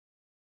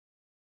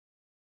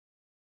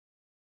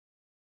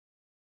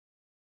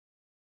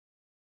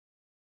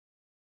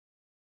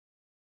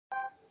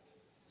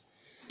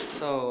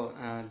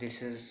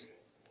This is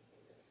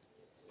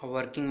a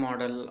working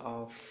model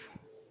of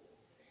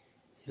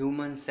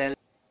human cell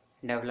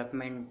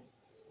development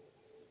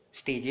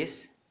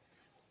stages.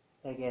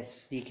 I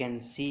guess we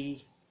can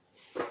see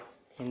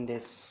in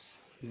this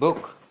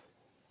book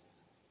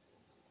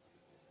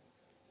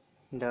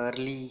the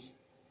early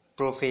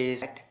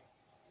prophase,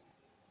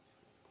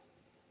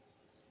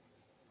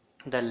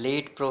 the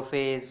late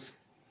prophase,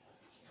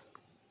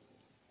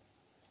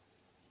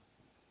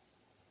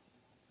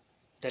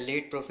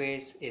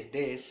 is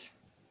this,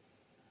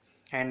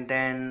 and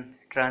then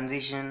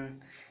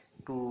transition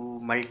to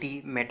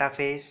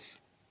metaphase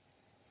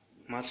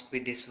must be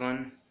this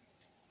one,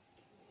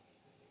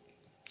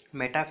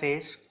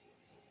 metaphase,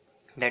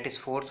 that is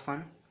fourth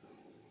one,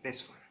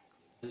 this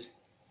one,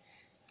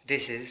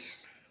 this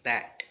is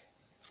that,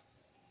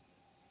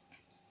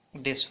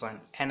 this one,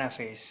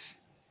 anaphase,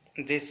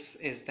 this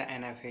is the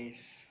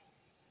anaphase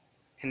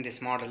in this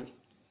model,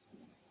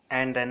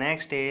 and the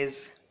next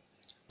is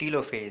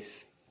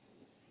telophase.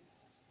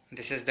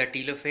 This is the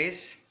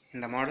telophase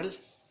in the model,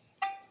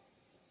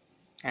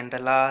 and the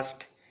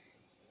last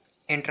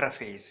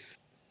intraphase.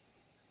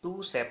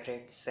 Two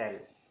separate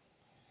cells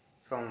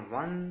from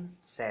one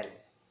cell.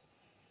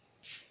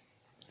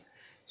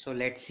 So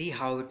let's see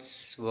how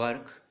it's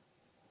work.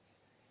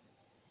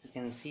 You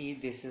can see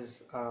this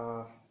is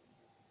a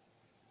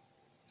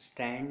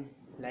stand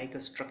like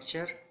a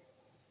structure.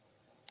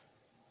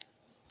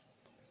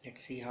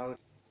 Let's see how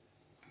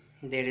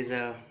there is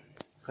a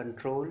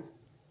control,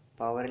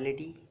 power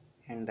LED,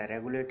 and the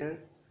regulator.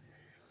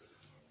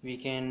 We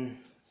can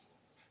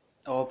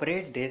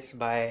operate this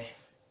by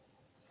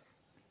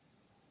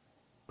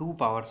two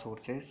power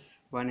sources.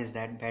 One is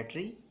that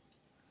battery,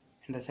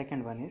 and the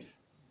second one is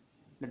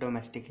the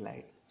domestic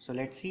light. So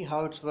let's see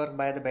how it's worked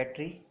by the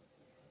battery.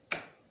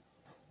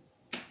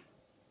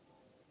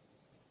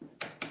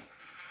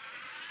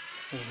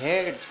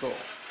 Here it's go.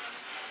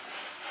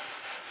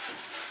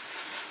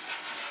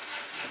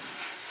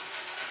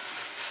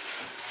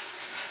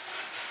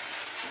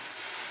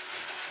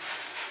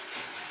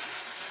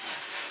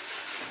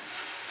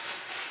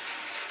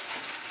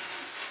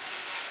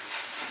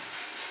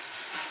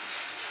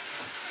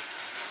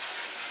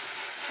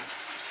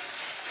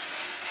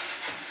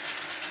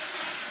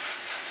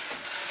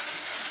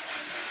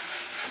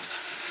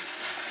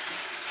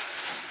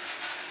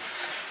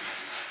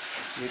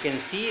 You can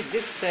see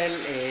this cell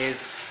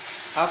is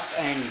up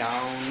and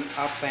down,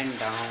 up and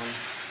down.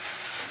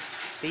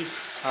 See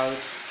how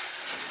it's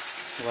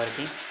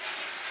working.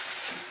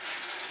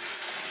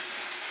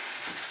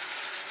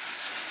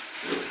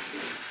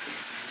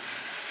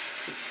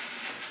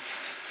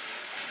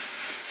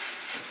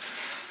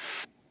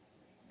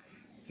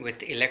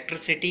 With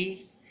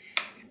electricity,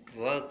 it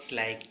works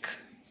like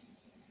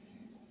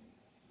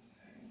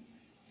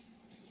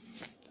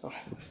on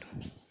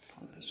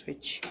the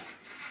switch.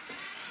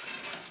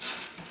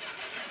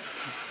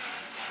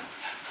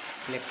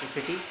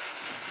 Electricity.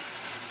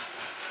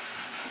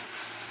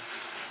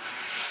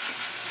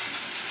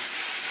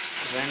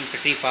 Run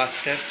pretty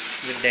faster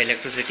with the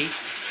electricity. You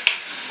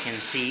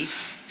can see.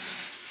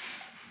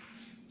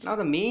 Now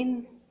the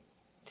main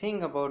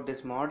thing about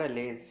this model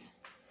is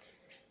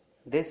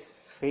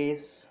this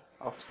phase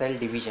of cell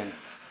division.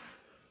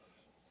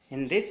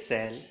 In this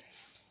cell,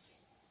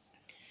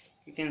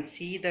 you can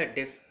see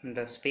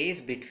the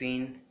space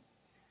between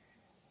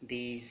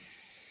these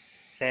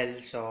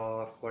cells,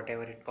 or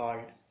whatever it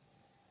called.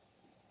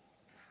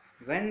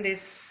 When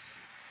this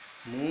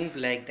move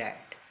like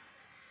that,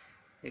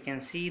 you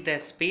can see the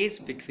space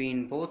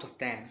between both of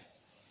them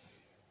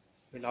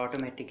will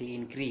automatically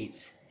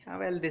increase.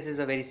 Well, this is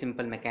a very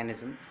simple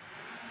mechanism,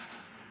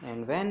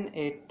 and when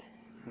it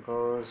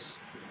goes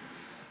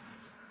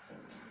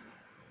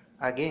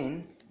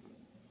again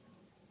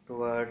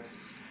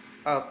towards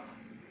up,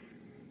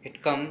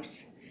 it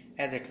comes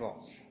as it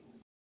was.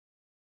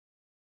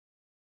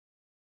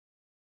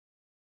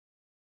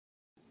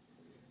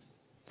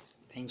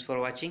 Thanks for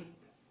watching.